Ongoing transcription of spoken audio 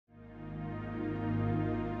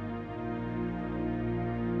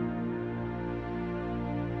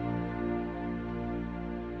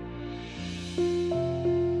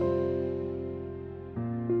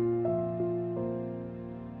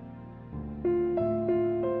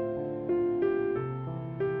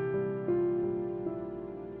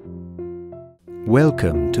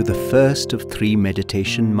Welcome to the first of 3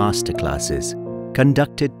 meditation masterclasses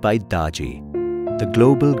conducted by Daaji, the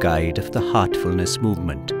global guide of the Heartfulness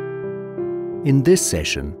movement. In this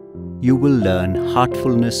session, you will learn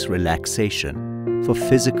Heartfulness Relaxation for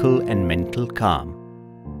physical and mental calm,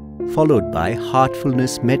 followed by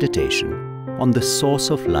Heartfulness Meditation on the source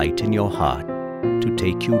of light in your heart to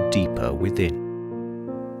take you deeper within.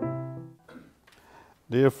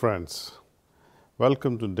 Dear friends,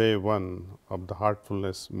 welcome to day 1 of the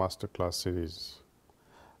Heartfulness Masterclass series.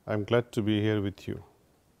 I am glad to be here with you.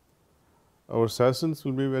 Our sessions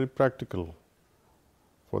will be very practical.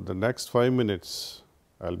 For the next 5 minutes,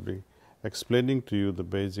 I will be explaining to you the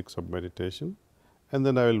basics of meditation, and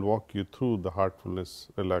then I will walk you through the heartfulness,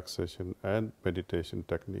 relaxation and meditation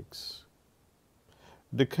techniques.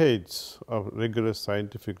 Decades of rigorous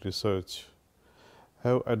scientific research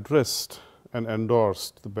have addressed and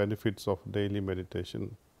endorsed the benefits of daily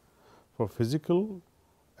meditation for physical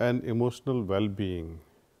and emotional well-being.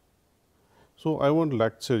 So, I won't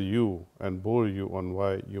lecture you and bore you on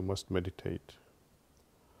why you must meditate.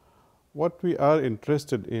 What we are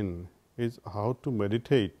interested in is how to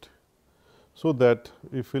meditate so that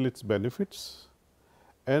we feel its benefits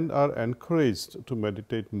and are encouraged to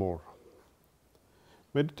meditate more.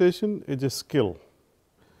 Meditation is a skill.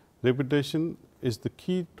 Repetition is the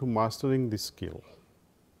key to mastering this skill.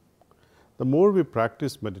 The more we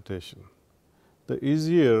practice meditation, the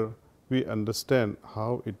easier we understand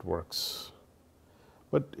how it works.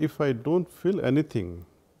 But if I don't feel anything,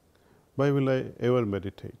 why will I ever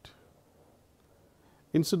meditate?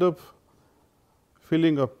 Instead of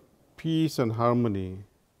feeling of peace and harmony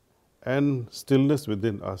and stillness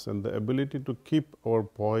within us and the ability to keep our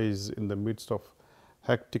poise in the midst of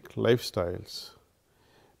hectic lifestyles,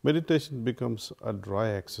 meditation becomes a dry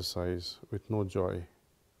exercise with no joy.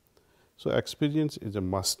 So, experience is a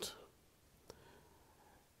must.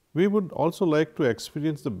 We would also like to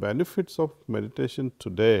experience the benefits of meditation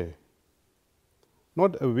today,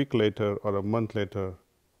 not a week later or a month later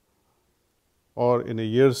or in a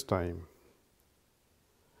year's time.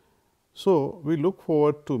 So, we look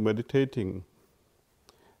forward to meditating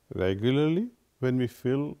regularly when we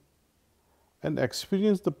feel and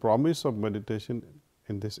experience the promise of meditation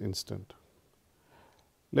in this instant.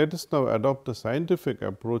 Let us now adopt a scientific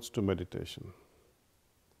approach to meditation.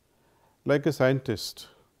 Like a scientist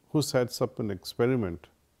who sets up an experiment,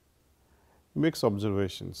 makes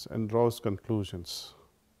observations and draws conclusions,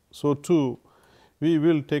 so too we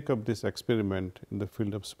will take up this experiment in the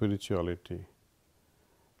field of spirituality.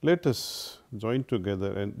 Let us join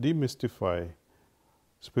together and demystify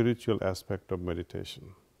spiritual aspect of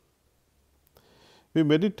meditation. We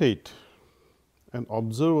meditate and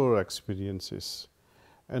observe our experiences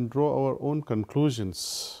and draw our own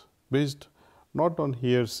conclusions based not on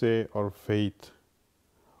hearsay or faith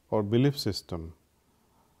or belief system,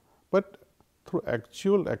 but through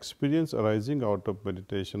actual experience arising out of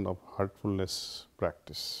meditation of heartfulness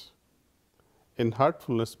practice. In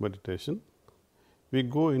heartfulness meditation, we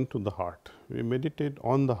go into the heart. We meditate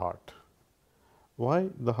on the heart. Why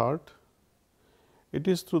the heart? It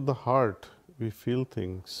is through the heart we feel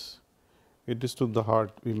things. It is through the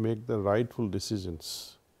heart we make the rightful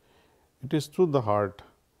decisions. It is through the heart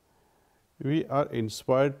we are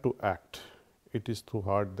inspired to act. It is through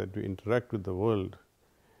heart that we interact with the world.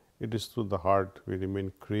 It is through the heart we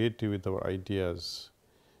remain creative with our ideas.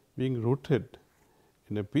 Being rooted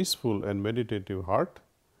in a peaceful and meditative heart,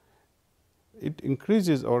 it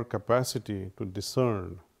increases our capacity to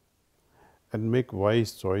discern and make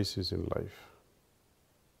wise choices in life.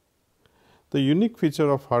 The unique feature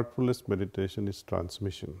of heartfulness meditation is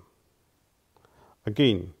transmission.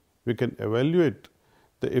 Again, we can evaluate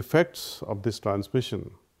the effects of this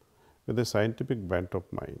transmission with a scientific bent of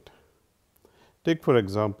mind. Take for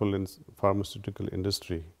example, in pharmaceutical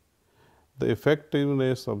industry, the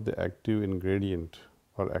effectiveness of the active ingredient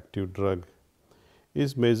or active drug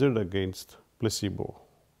is measured against placebo.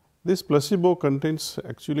 This placebo contains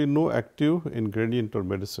actually no active ingredient or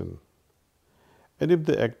medicine. And if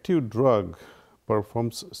the active drug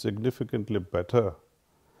performs significantly better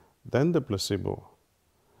than the placebo,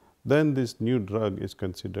 then this new drug is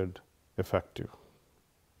considered effective.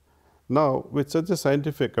 Now, with such a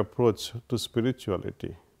scientific approach to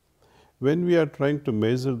spirituality, when we are trying to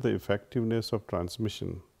measure the effectiveness of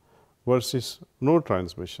transmission versus no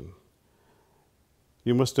transmission,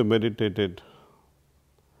 you must have meditated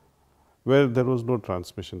where there was no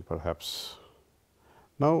transmission perhaps.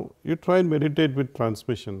 Now, you try and meditate with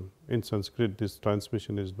transmission. In Sanskrit, this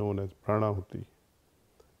transmission is known as pranahuti.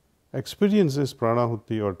 Experience this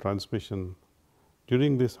pranahuti or transmission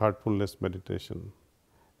during this heartfulness meditation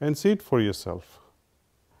and see it for yourself.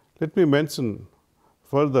 Let me mention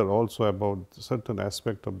further also about certain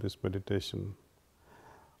aspect of this meditation.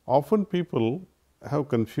 Often people have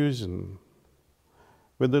confusion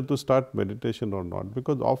whether to start meditation or not,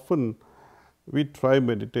 because often we try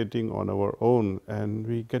meditating on our own and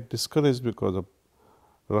we get discouraged because of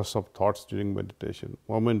rush of thoughts during meditation.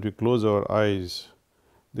 The moment we close our eyes,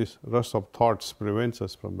 this rush of thoughts prevents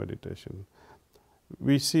us from meditation.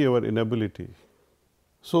 We see our inability.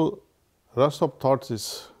 So, rush of thoughts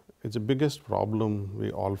is the biggest problem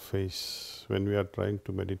we all face when we are trying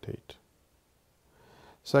to meditate.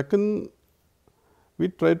 Second, we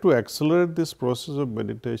try to accelerate this process of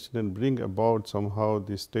meditation and bring about somehow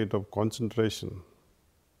the state of concentration,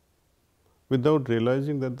 without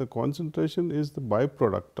realizing that the concentration is the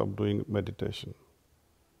byproduct of doing meditation.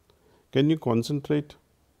 Can you concentrate?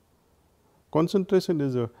 Concentration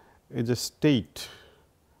is a state,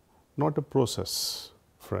 not a process,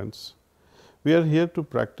 friends. We are here to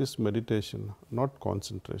practice meditation, not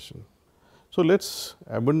concentration. So let's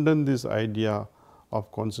abandon this idea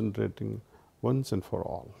of concentrating once and for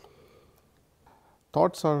all.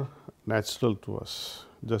 Thoughts are natural to us,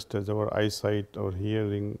 just as our eyesight, our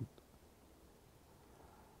hearing.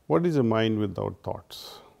 What is a mind without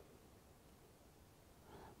thoughts?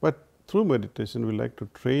 But through meditation, we like to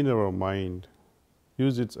train our mind,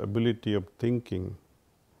 use its ability of thinking,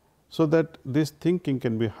 so that this thinking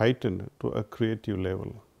can be heightened to a creative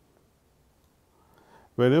level.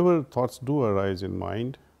 Whenever thoughts do arise in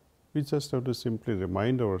mind, we just have to simply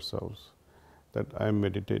remind ourselves that I am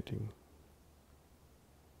meditating.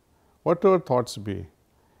 Whatever thoughts be,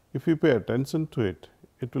 if we pay attention to it,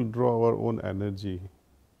 it will draw our own energy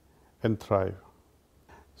and thrive.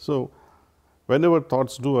 So, whenever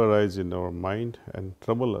thoughts do arise in our mind and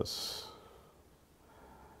trouble us,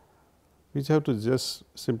 we have to just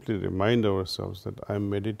simply remind ourselves that I am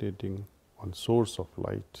meditating on source of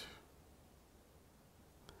light.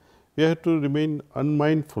 We have to remain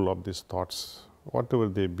unmindful of these thoughts, whatever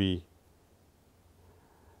they be,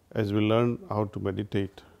 as we learn how to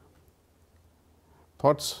meditate.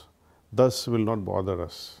 Thoughts thus will not bother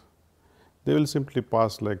us. They will simply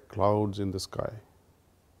pass like clouds in the sky.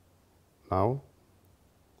 Now,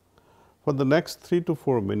 for the next 3 to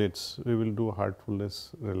 4 minutes, we will do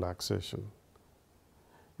heartfulness relaxation.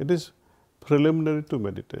 It is preliminary to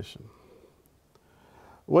meditation.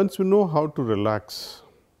 Once we know how to relax,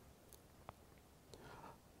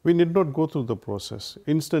 we need not go through the process.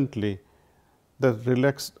 Instantly, the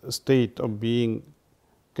relaxed state of being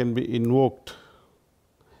can be invoked,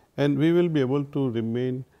 and we will be able to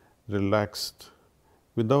remain relaxed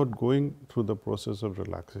without going through the process of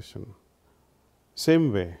relaxation.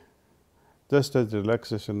 Same way, just as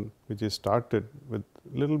relaxation which is started with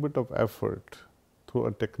little bit of effort through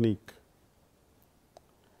a technique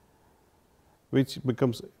which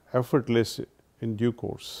becomes effortless in due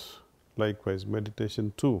course. Likewise,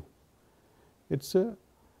 meditation too. It's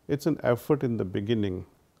an effort in the beginning,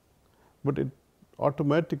 but it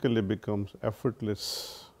automatically becomes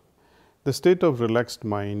effortless. The state of relaxed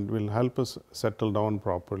mind will help us settle down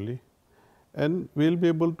properly, and we will be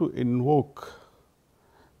able to invoke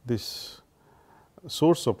this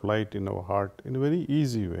source of light in our heart in a very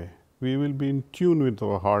easy way. We will be in tune with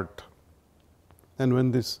our heart, and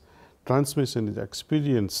when this transmission is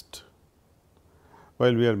experienced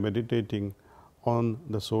while we are meditating on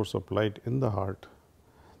the source of light in the heart,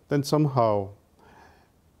 then somehow,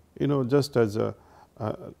 just as a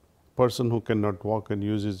person who cannot walk and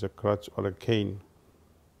uses a crutch or a cane,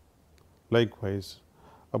 likewise,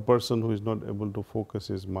 a person who is not able to focus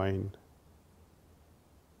his mind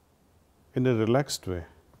in a relaxed way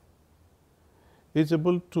is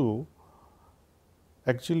able to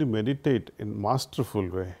actually meditate in masterful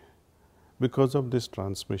way because of this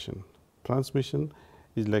transmission. Transmission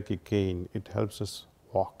is like a cane, it helps us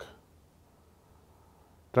walk.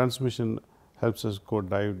 Transmission helps us go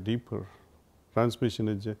dive deeper. Transmission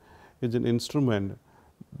is an instrument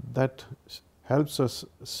that helps us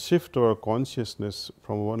shift our consciousness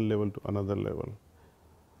from one level to another level.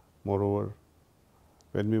 Moreover,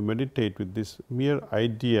 when we meditate with this mere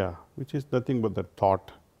idea, which is nothing but the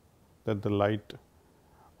thought that the light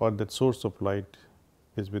or that source of light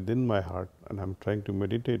is within my heart and I am trying to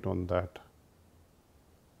meditate on that,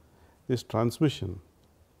 this transmission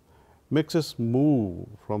makes us move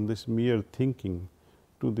from this mere thinking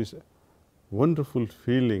to this wonderful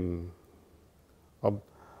feeling of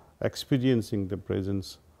experiencing the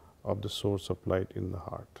presence of the source of light in the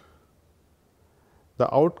heart.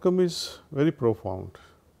 The outcome is very profound.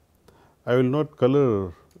 I will not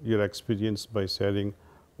color your experience by sharing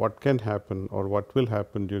what can happen or what will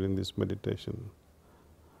happen during this meditation.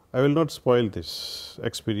 I will not spoil this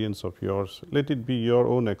experience of yours. Let it be your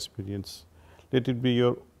own experience. Let it be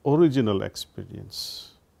your original experience.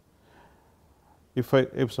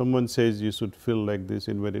 If someone says you should feel like this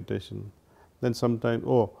in meditation, then sometimes,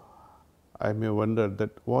 oh, I may wonder that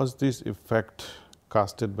was this effect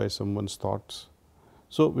casted by someone's thoughts.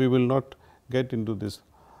 So we will not get into this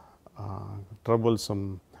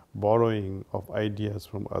troublesome borrowing of ideas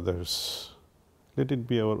from others. Let it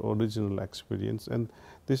be our original experience, and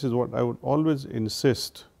this is what I would always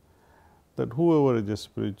insist, that whoever is a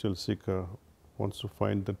spiritual seeker wants to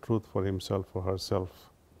find the truth for himself or herself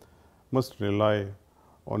must rely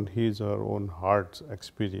on his or her own heart's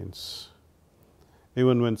experience.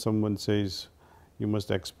 Even when someone says you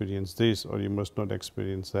must experience this or you must not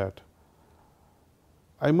experience that,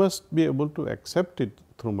 I must be able to accept it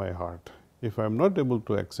through my heart. If I am not able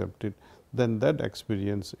to accept it, then that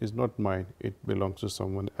experience is not mine, it belongs to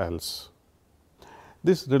someone else.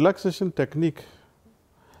 This relaxation technique,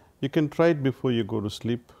 you can try it before you go to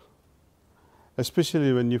sleep,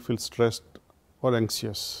 especially when you feel stressed or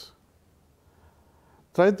anxious.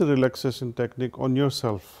 Try the relaxation technique on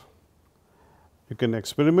yourself. You can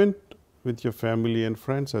experiment with your family and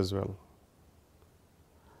friends as well.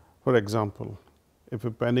 For example, if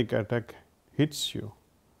a panic attack hits you,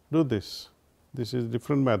 do this. This is a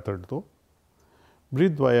different method though.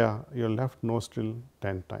 Breathe via your left nostril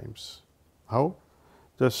 10 times. How?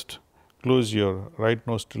 Just close your right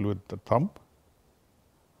nostril with the thumb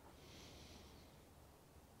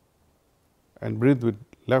and breathe with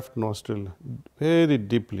left nostril very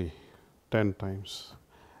deeply 10 times.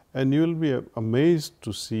 And you will be amazed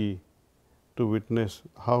to witness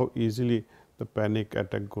how easily the panic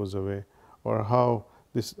attack goes away, or how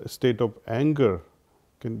this state of anger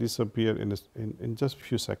can disappear in just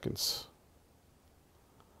few seconds.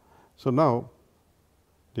 So now,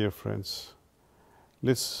 dear friends,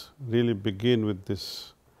 let's really begin with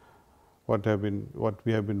this, what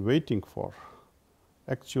we have been waiting for,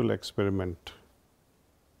 actual experiment.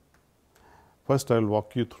 First, I will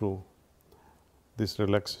walk you through this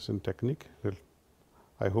relaxation technique.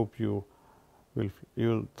 I hope you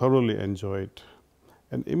will thoroughly enjoy it.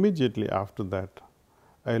 And immediately after that,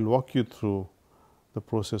 I will walk you through the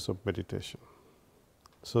process of meditation.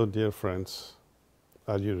 So, dear friends,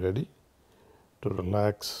 are you ready to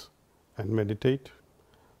relax and meditate?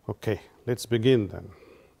 Okay, let's begin then.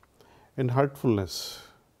 In heartfulness,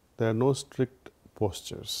 there are no strict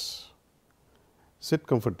postures. Sit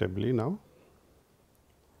comfortably now.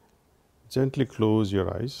 Gently close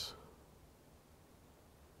your eyes.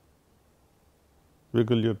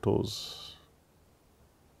 Wiggle your toes.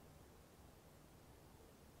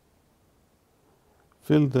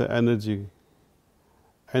 Feel the energy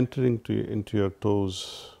entering into your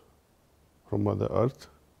toes from Mother Earth.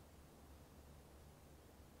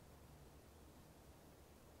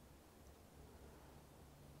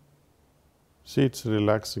 See its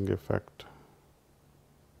relaxing effect.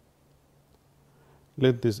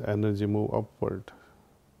 Let this energy move upward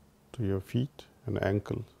to your feet and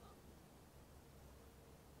ankles.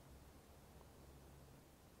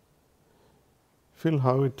 Feel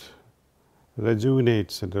how it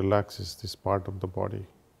rejuvenates and relaxes this part of the body.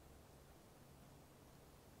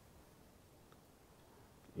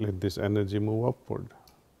 Let this energy move upward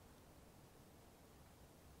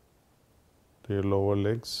to your lower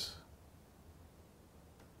legs.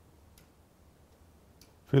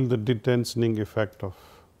 Feel the detensioning effect of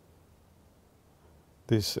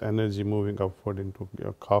this energy moving upward into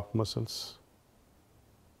your calf muscles.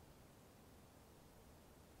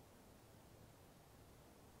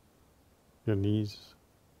 Your knees.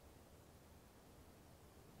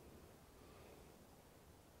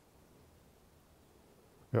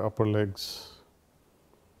 Your upper legs.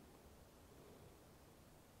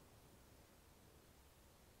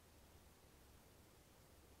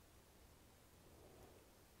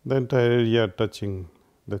 The entire area touching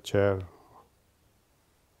the chair,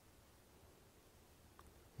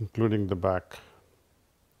 including the back.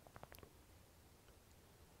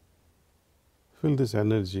 Feel this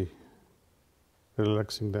energy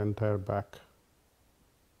relaxing the entire back.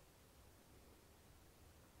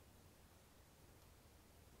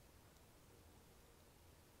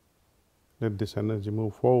 Let this energy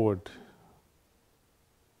move forward,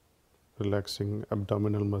 relaxing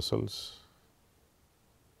abdominal muscles.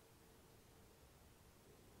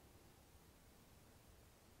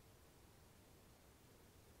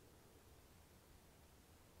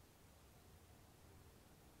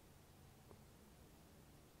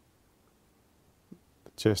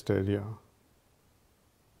 Chest area.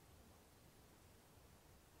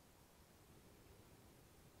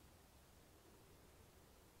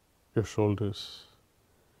 your shoulders.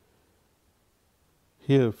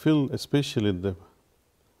 Here, feel especially the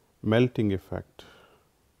melting effect,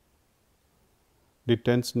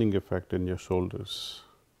 detensioning effect in your shoulders.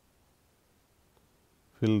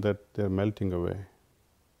 Feel that they are melting away.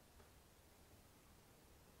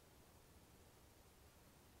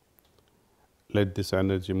 Let this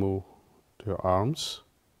energy move to your arms.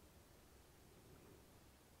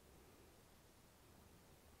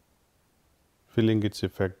 Feeling its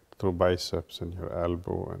effect through biceps and your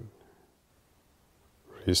elbow and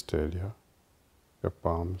wrist area, your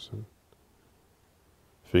palms and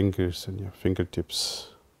fingers and your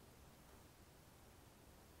fingertips.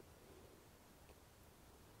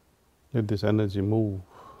 Let this energy move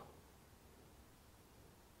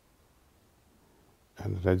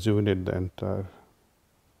and rejuvenate the entire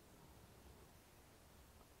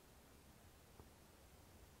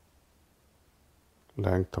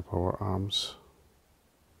length of our arms.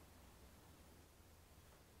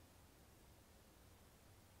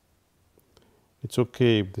 It's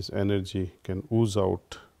okay if this energy can ooze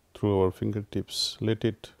out through our fingertips. Let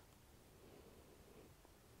it.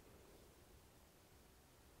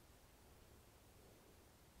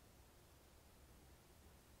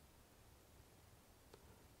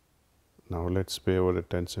 Now let's pay our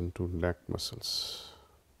attention to neck muscles.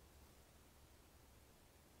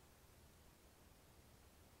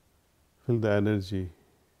 Feel the energy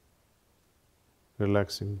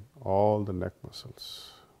relaxing all the neck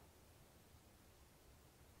muscles.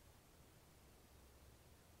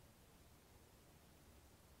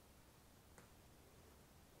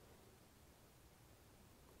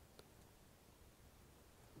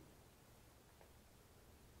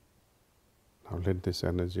 Now let this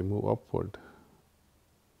energy move upward,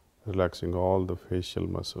 relaxing all the facial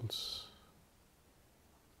muscles,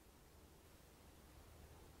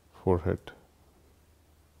 forehead,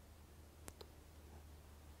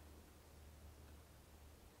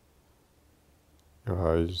 your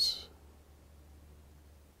eyes,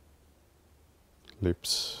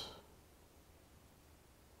 lips,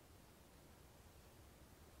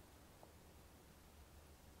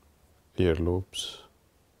 earlobes,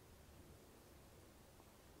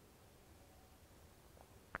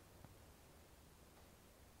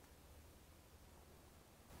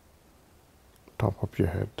 top of your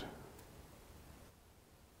head.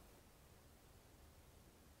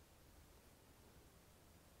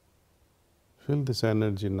 Feel this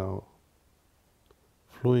energy now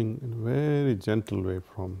flowing in a very gentle way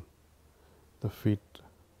from the feet,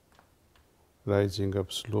 rising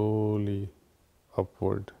up slowly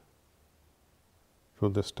upward through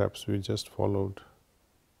the steps we just followed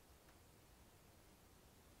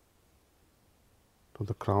to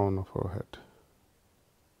the crown of our head.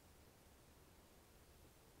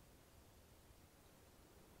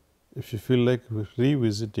 If you feel like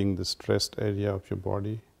revisiting the stressed area of your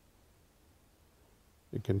body,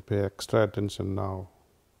 you can pay extra attention now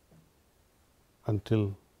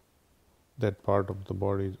until that part of the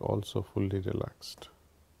body is also fully relaxed.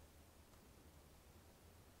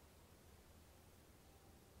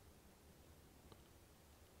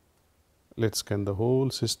 Let's scan the whole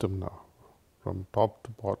system now, from top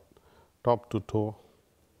to bottom, top to toe,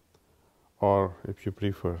 or if you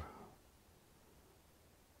prefer,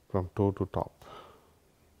 from toe to top.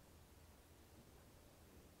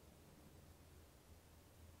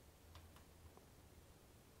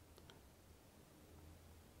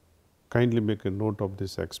 Kindly make a note of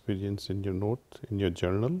this experience in your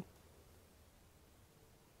journal.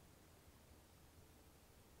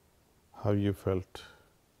 How you felt.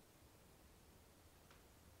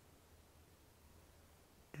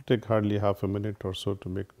 It'll take hardly half a minute or so to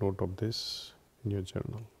make note of this in your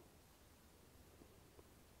journal.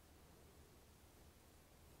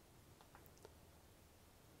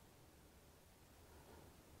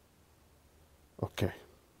 Okay.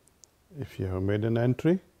 If you have made an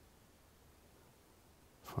entry,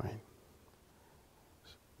 fine.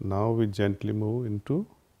 Now we gently move into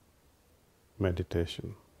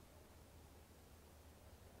meditation.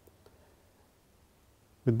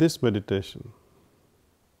 With this meditation,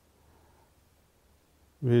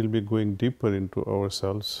 we will be going deeper into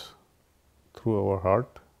ourselves through our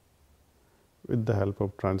heart with the help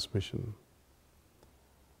of transmission.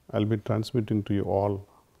 I'll be transmitting to you all,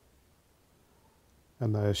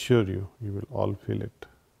 and I assure you, you will all feel it.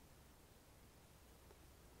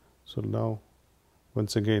 So now,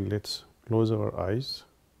 once again, let's close our eyes.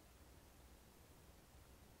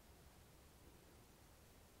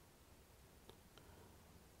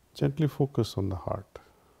 Gently focus on the heart.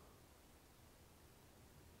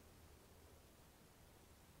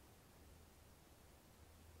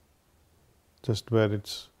 just where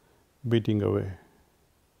it's beating away,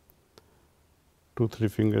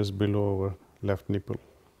 2-3 fingers below our left nipple.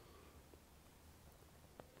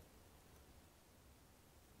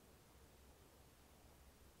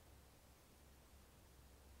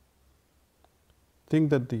 Think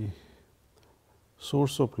that the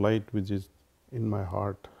source of light which is in my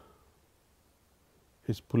heart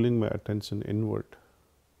is pulling my attention inward.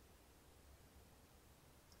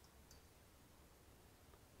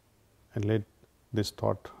 And let this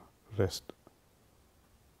thought rest.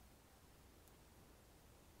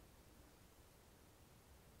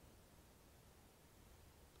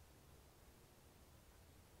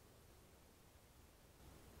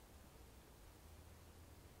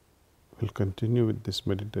 We'll continue with this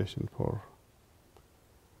meditation for,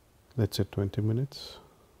 let's say, 20 minutes.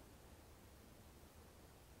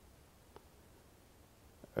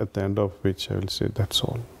 At the end of which I will say, that's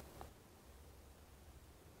all.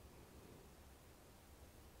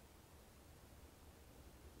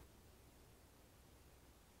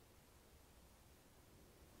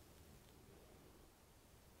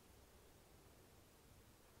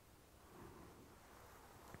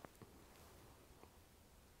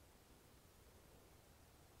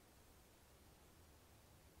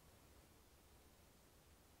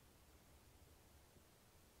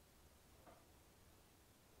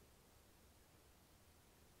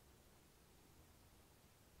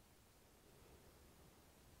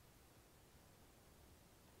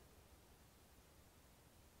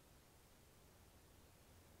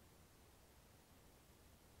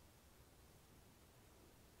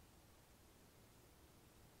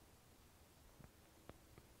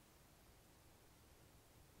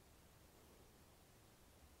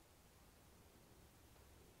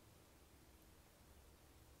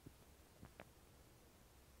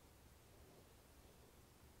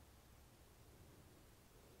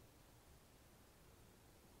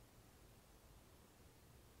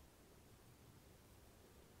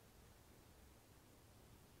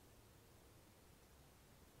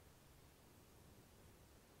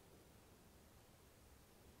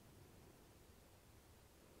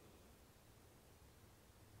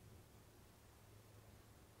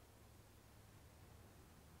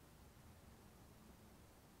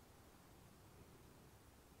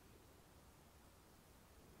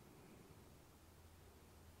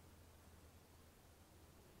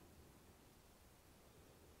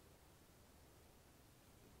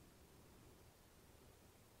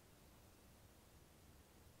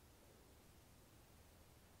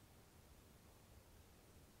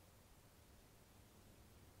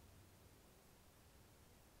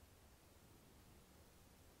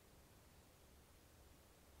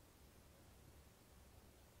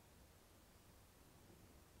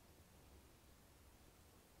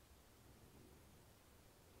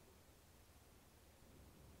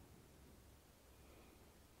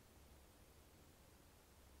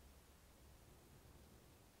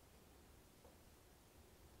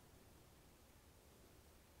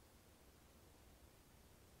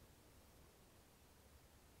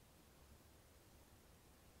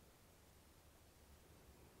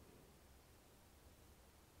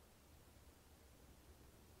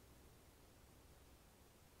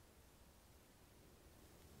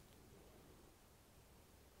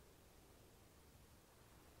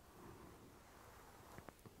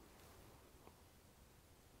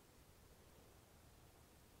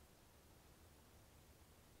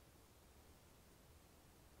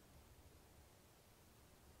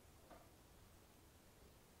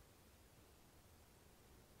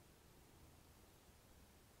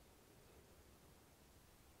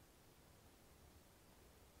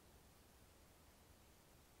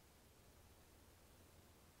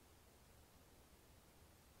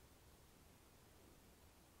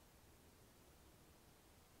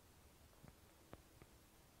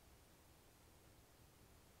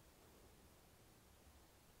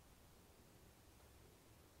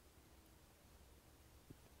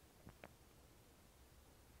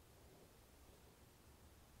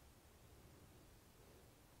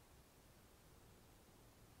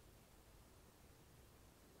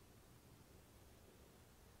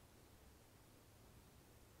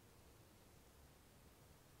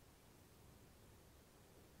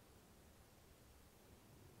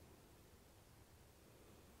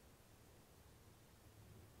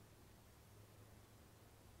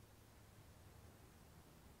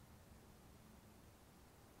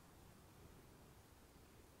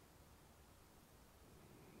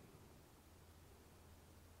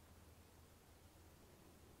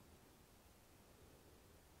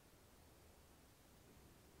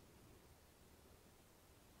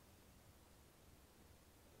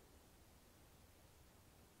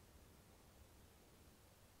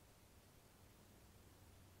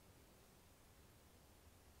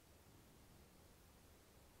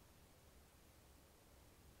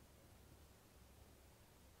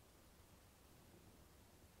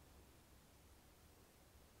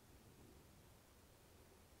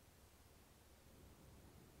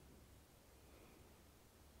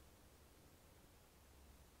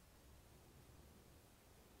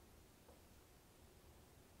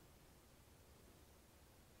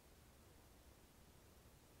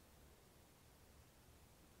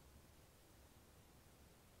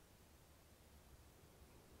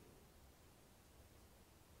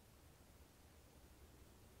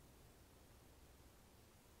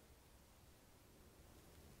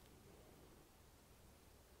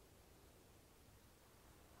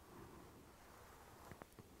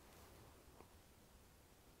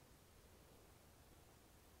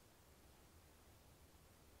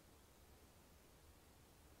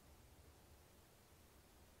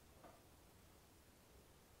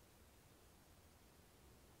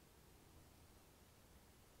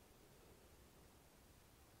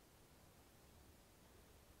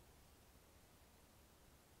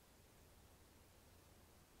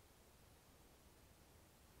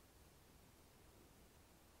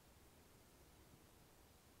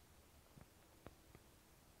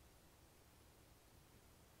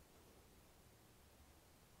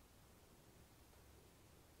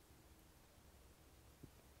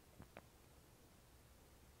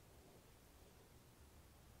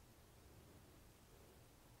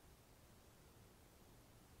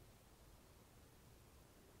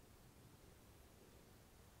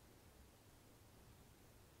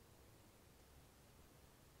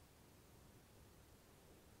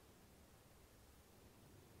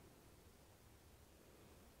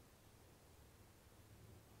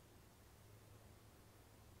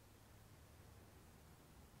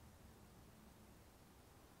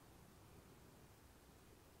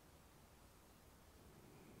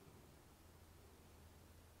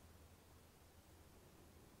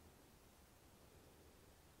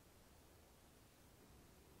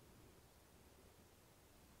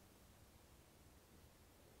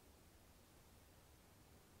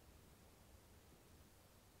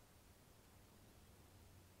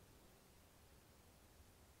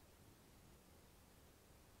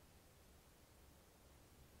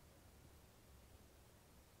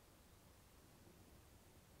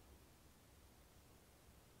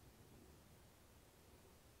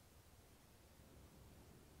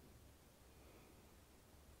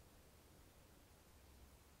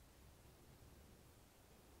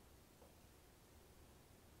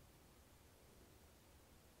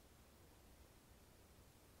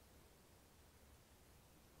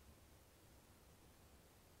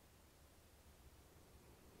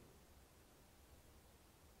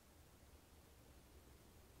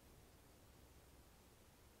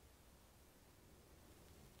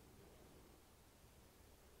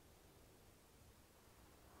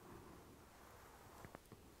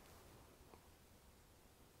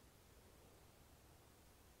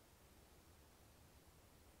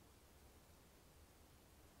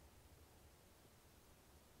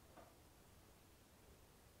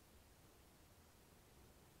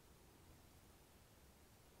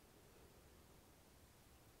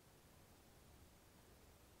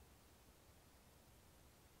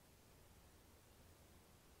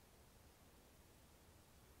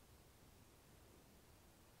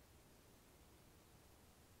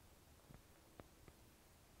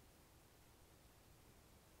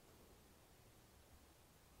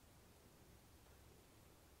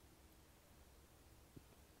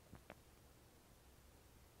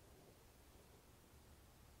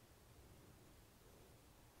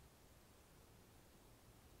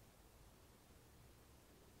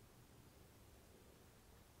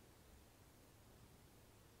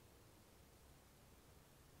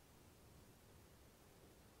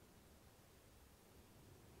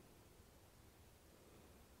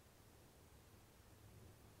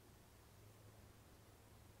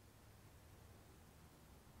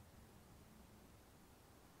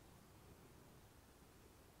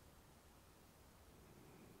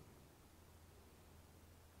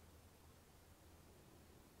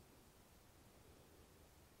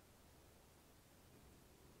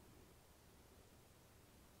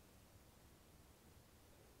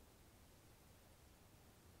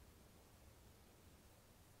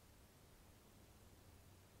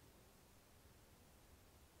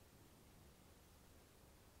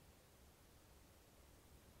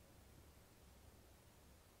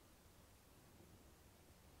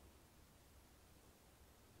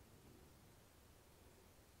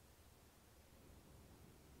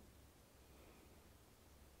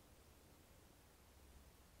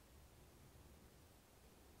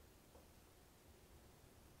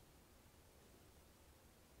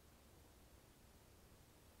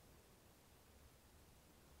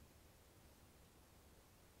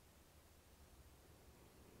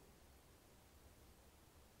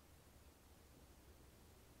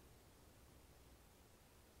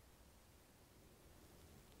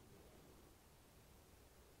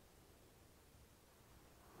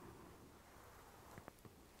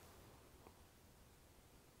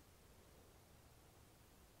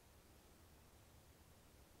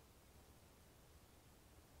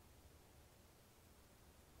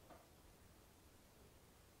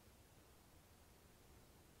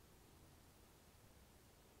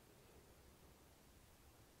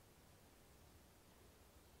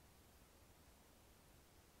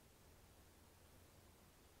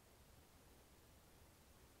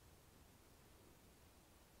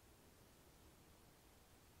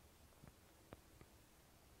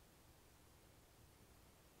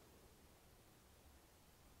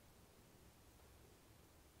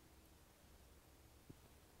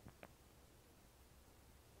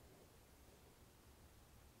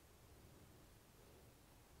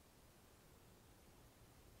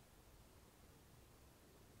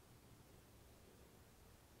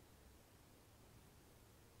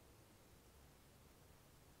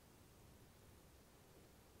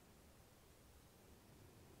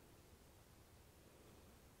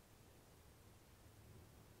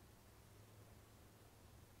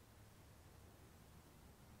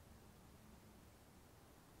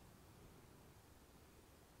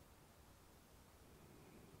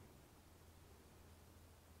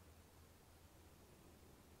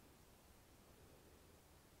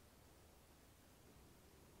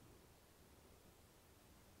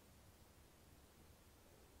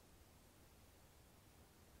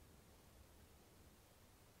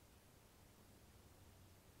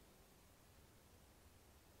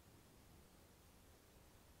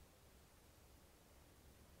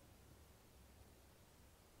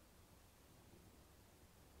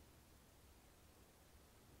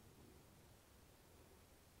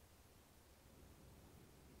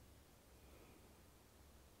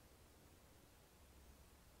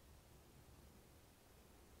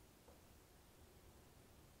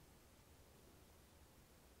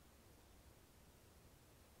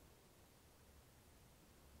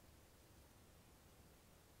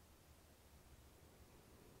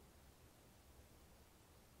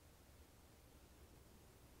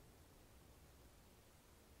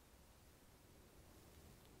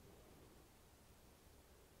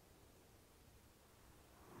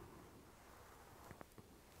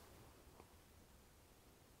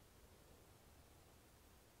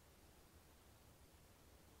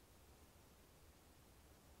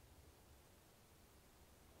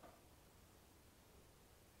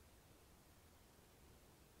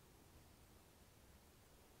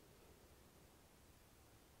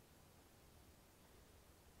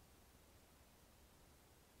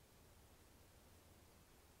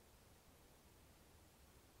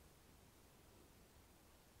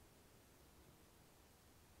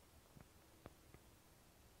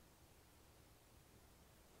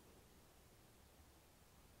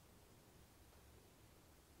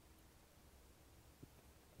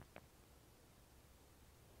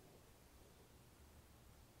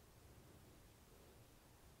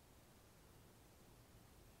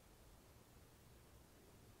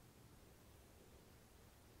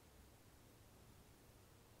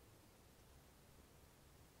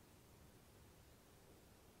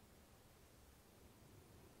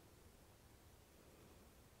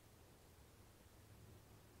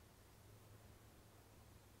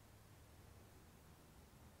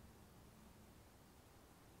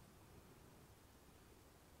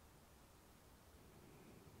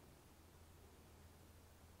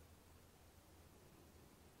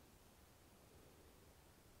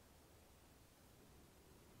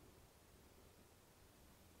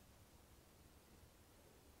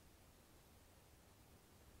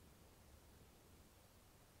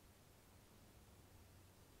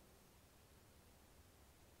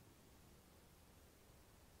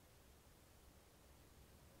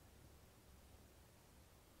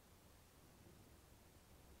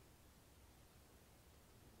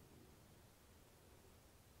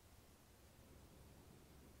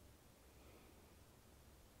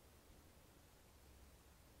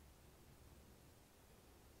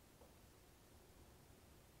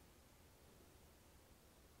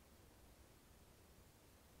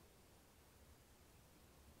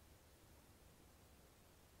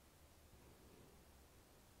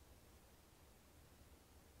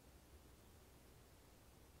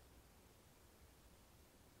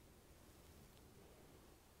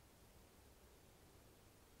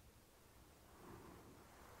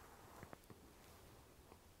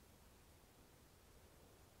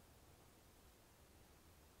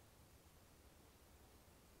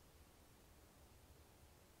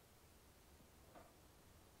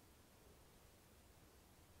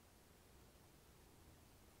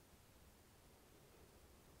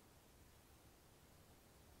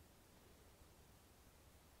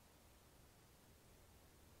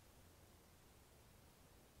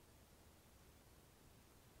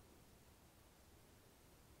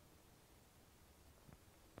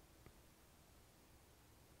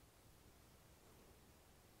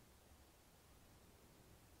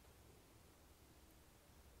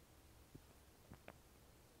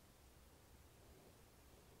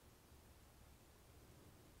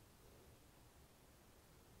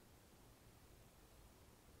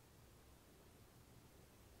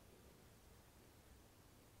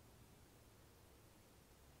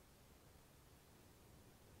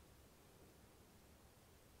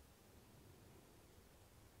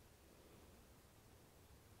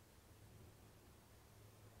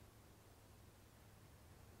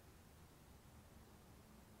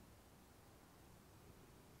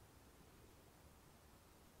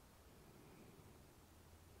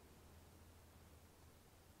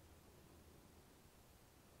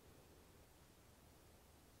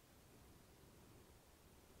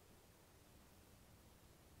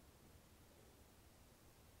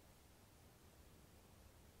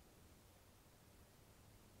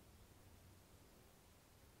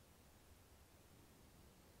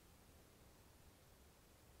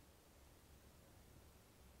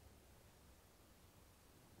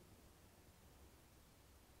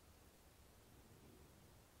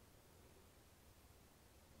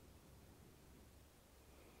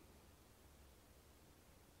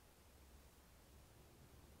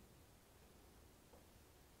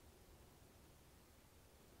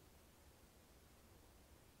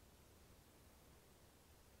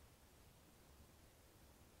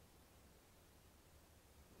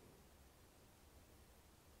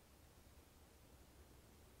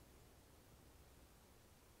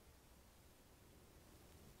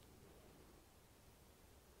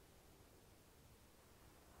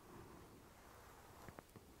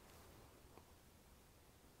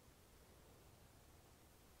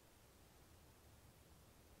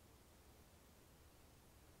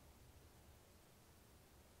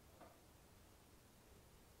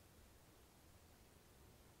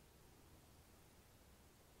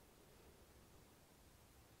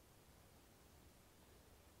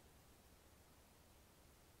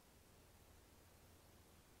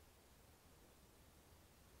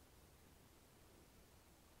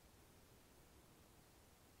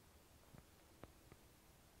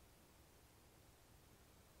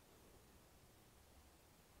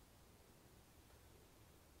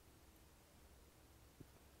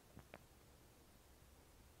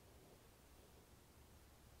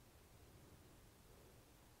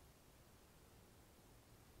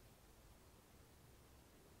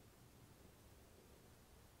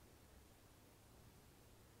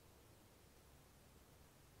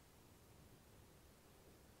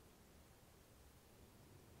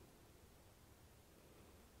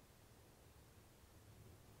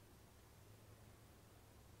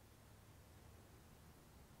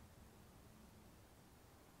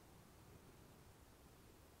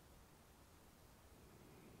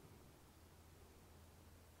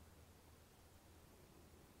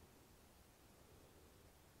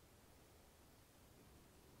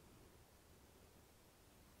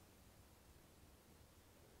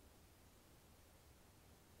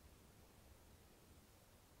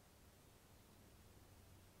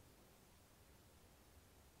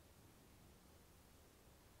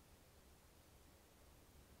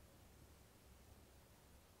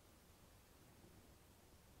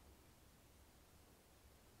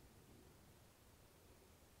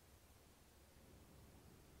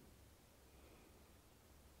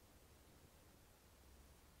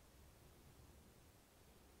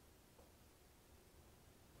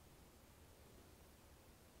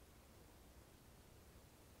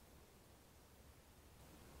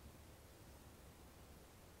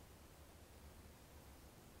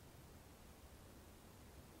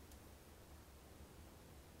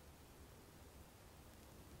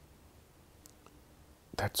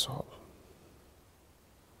 That's all.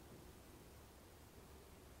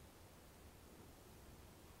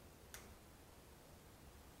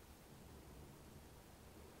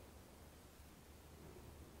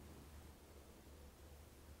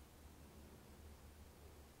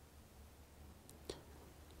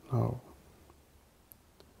 Now,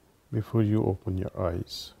 before you open your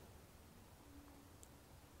eyes,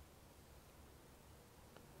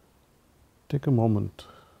 take a moment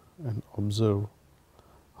and observe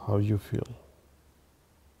how you feel.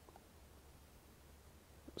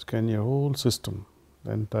 Scan your whole system,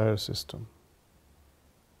 the entire system.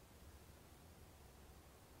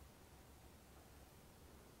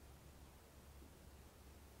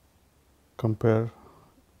 Compare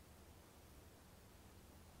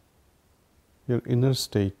your inner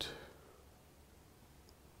state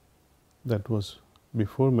that was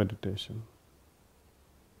before meditation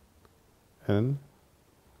and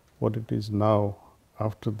what it is now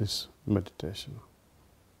after this meditation.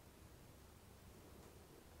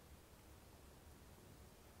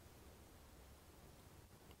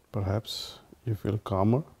 Perhaps you feel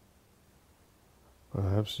calmer,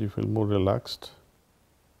 perhaps you feel more relaxed,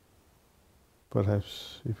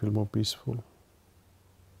 perhaps you feel more peaceful,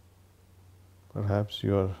 perhaps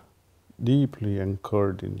you are deeply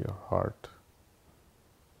anchored in your heart.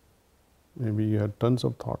 Maybe you had tons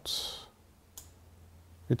of thoughts.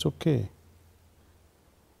 It's okay.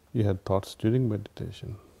 You had thoughts during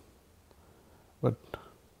meditation, but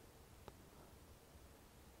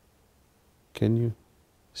can you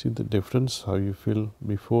see the difference, how you feel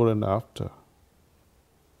before and after?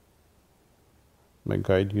 My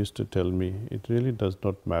guide used to tell me, it really does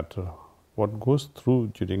not matter what goes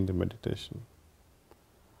through during the meditation.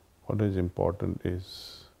 What is important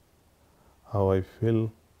is how I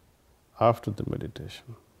feel after the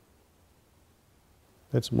meditation.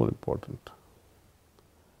 That's more important.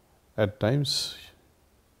 At times,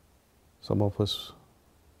 some of us,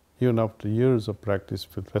 even after years of practice,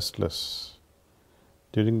 feel restless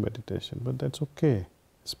during meditation, but that's okay.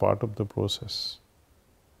 It's part of the process.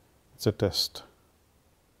 It's a test.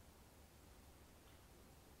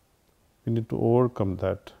 We need to overcome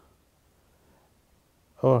that.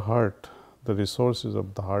 Our heart, the resources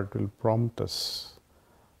of the heart will prompt us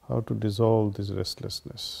how to dissolve this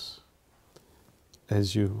restlessness.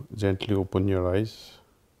 As you gently open your eyes,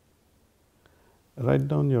 write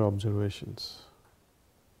down your observations.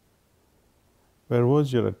 Where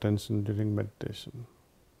was your attention during meditation?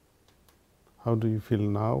 How do you feel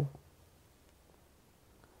now?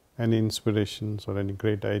 Any inspirations or any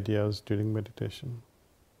great ideas during meditation?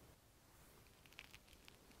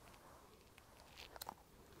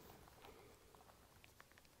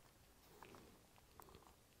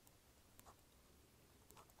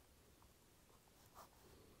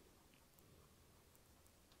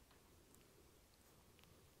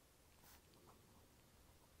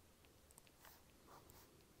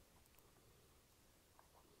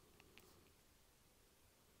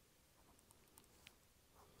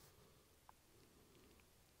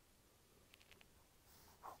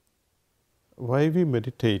 Why we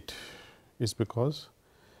meditate is because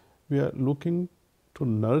we are looking to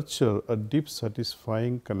nurture a deep,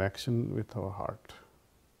 satisfying connection with our heart.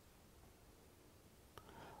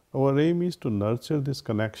 Our aim is to nurture this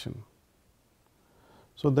connection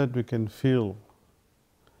so that we can feel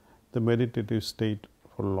the meditative state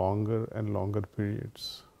for longer and longer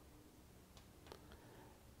periods.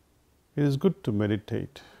 It is good to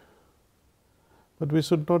meditate, but we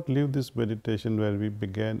should not leave this meditation where we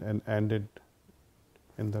began and ended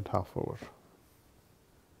in that half hour.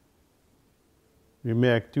 We may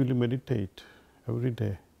actively meditate every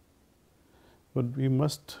day, but we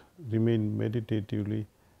must remain meditatively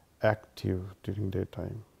active during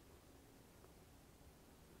daytime.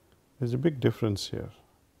 There's a big difference here.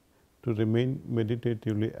 To remain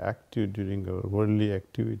meditatively active during our worldly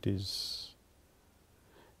activities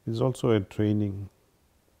is also a training.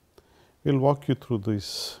 We'll walk you through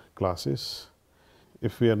these classes.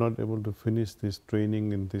 If we are not able to finish this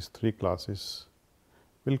training in these 3 classes,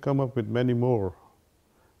 we'll come up with many more.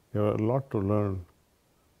 There are a lot to learn.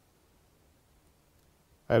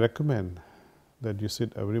 I recommend that you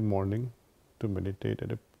sit every morning to meditate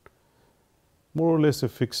at a more or less a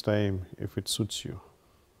fixed time if it suits you,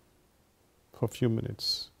 for a few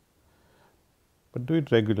minutes. But do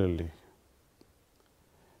it regularly.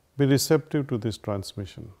 Be receptive to this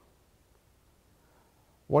transmission.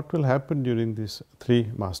 What will happen during these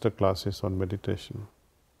 3 master classes on meditation?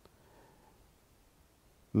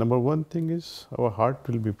 Number 1 thing is our heart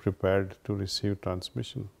will be prepared to receive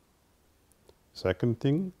transmission. Second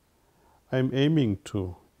thing I am aiming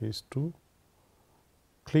to is to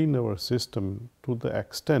clean our system to the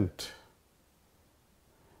extent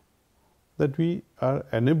that we are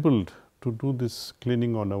enabled to do this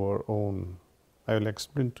cleaning on our own. I will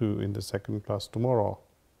explain to you in the second class tomorrow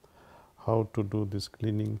how to do this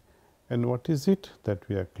cleaning and what is it that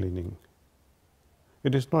we are cleaning.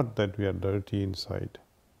 It is not that we are dirty inside.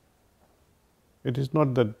 It is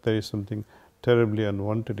not that there is something terribly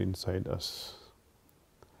unwanted inside us.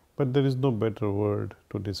 But there is no better word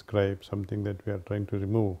to describe something that we are trying to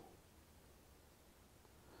remove.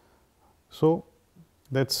 So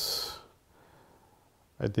let's,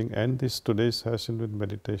 I think, end this today's session with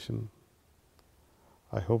meditation.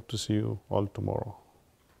 I hope to see you all tomorrow.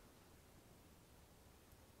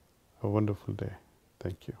 Have a wonderful day.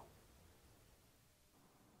 Thank you.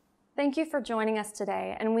 Thank you for joining us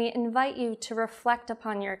today, and we invite you to reflect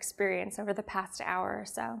upon your experience over the past hour or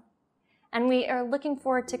so. And we are looking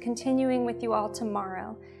forward to continuing with you all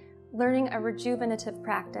tomorrow, learning a rejuvenative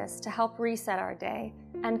practice to help reset our day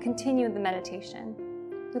and continue the meditation.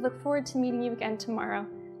 We look forward to meeting you again tomorrow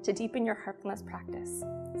to deepen your heartfulness practice.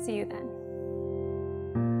 See you then.